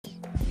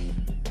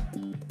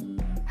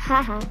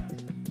Haha.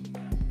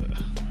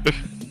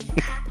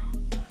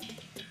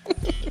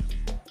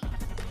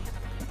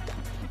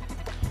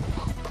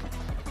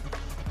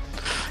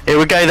 Here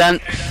we go then.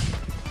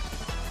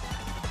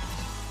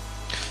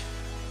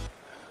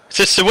 Is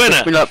this the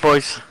winner? Good luck,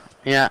 boys.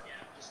 Yeah.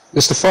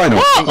 It's the final.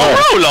 What?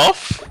 Oh, A roll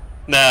off?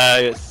 No,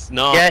 it's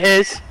not. Yeah, it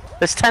is.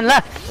 There's 10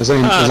 left. there's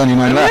only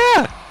 9 left.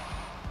 Yeah.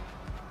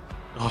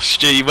 Oh,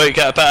 Stu, you won't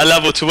get a better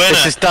level to win This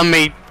it. has done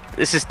me.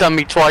 This has done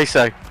me twice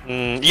though.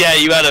 Yeah,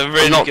 you had a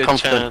really not good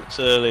confident. chance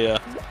earlier.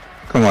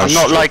 Come on, I'm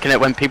not Stu. liking it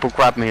when people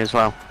grab me as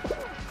well.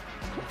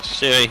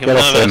 Stu, I'm Get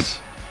off nervous.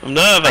 I'm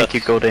nervous. Thank you,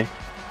 Goldie.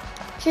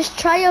 Just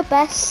try your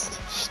best,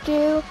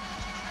 Stu.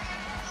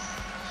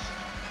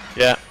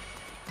 Yeah.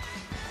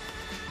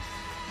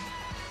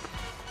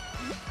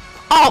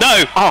 Oh!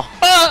 No! Oh!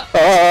 Ah!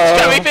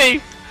 Scary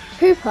bee!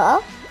 Hooper?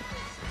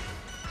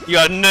 You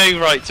had no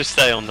right to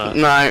stay on that.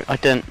 No, I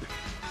didn't.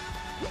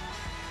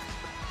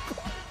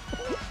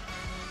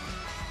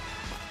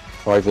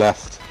 5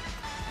 left.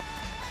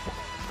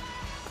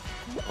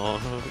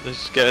 Oh,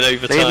 this is getting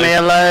over Leave me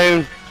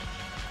alone.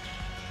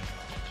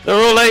 They're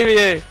all over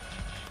you.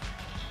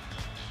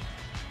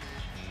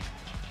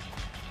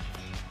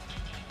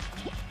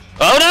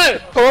 Oh no!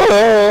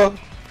 Oh!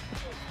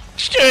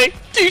 Stewie,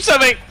 do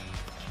something!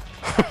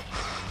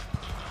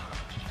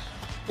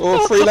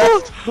 Oh, 3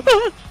 left.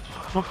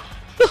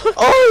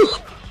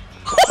 Oh!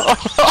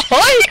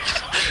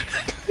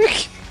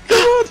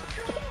 God!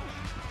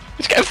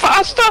 It's getting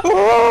faster!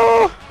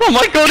 Oh! Oh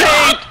my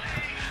god!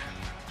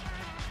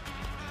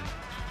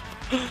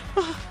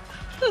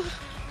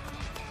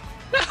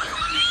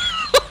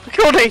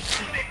 Goldie!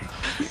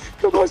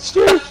 Come on,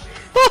 Stu!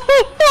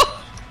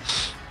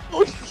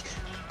 Oh!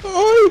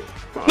 Oh!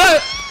 No!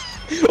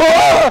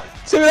 Oh!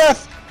 2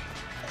 left!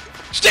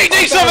 Steve,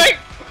 do something!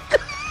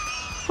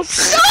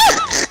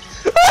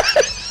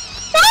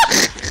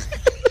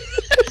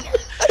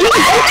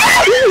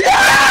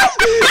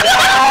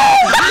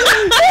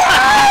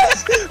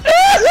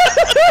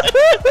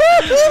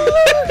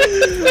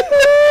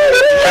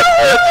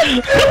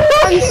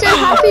 I'm so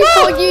happy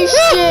for you,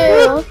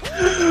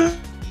 Stu.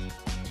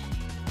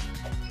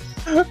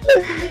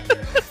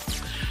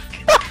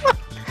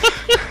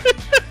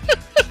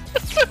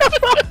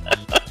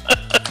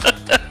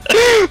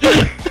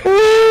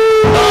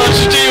 Oh,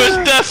 Stu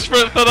was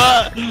desperate for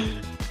that!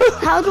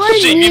 How do I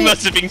Stu, mute? you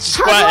must have been How do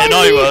sweating,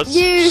 I mute was.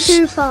 you,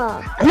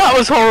 Hooper? That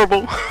was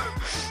horrible.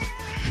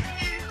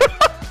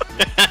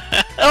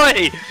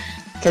 Oi!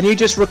 Can you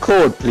just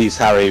record, please,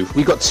 Harry?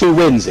 We got 2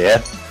 wins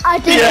here. I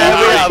didn't Yeah, know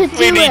I we could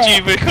We do need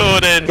it. you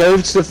recording. Go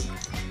to the...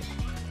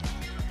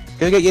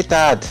 Go get your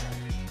dad.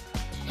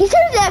 He's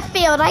over that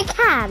field, I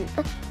can't.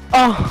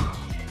 Oh!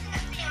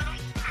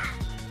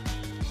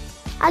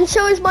 And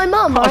so is my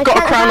mum. I've got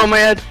a crown on my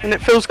head and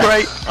it feels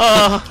great.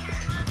 Oh,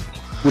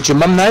 Would your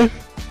mum know?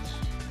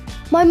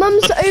 My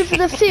mum's over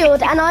the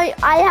field, and I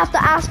have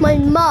to ask my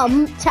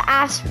mum to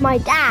ask my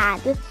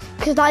dad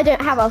because I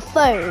don't have a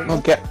phone. Well,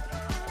 get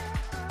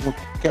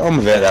on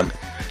with it then.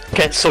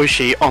 Get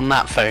Sushi on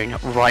that phone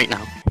right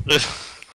now.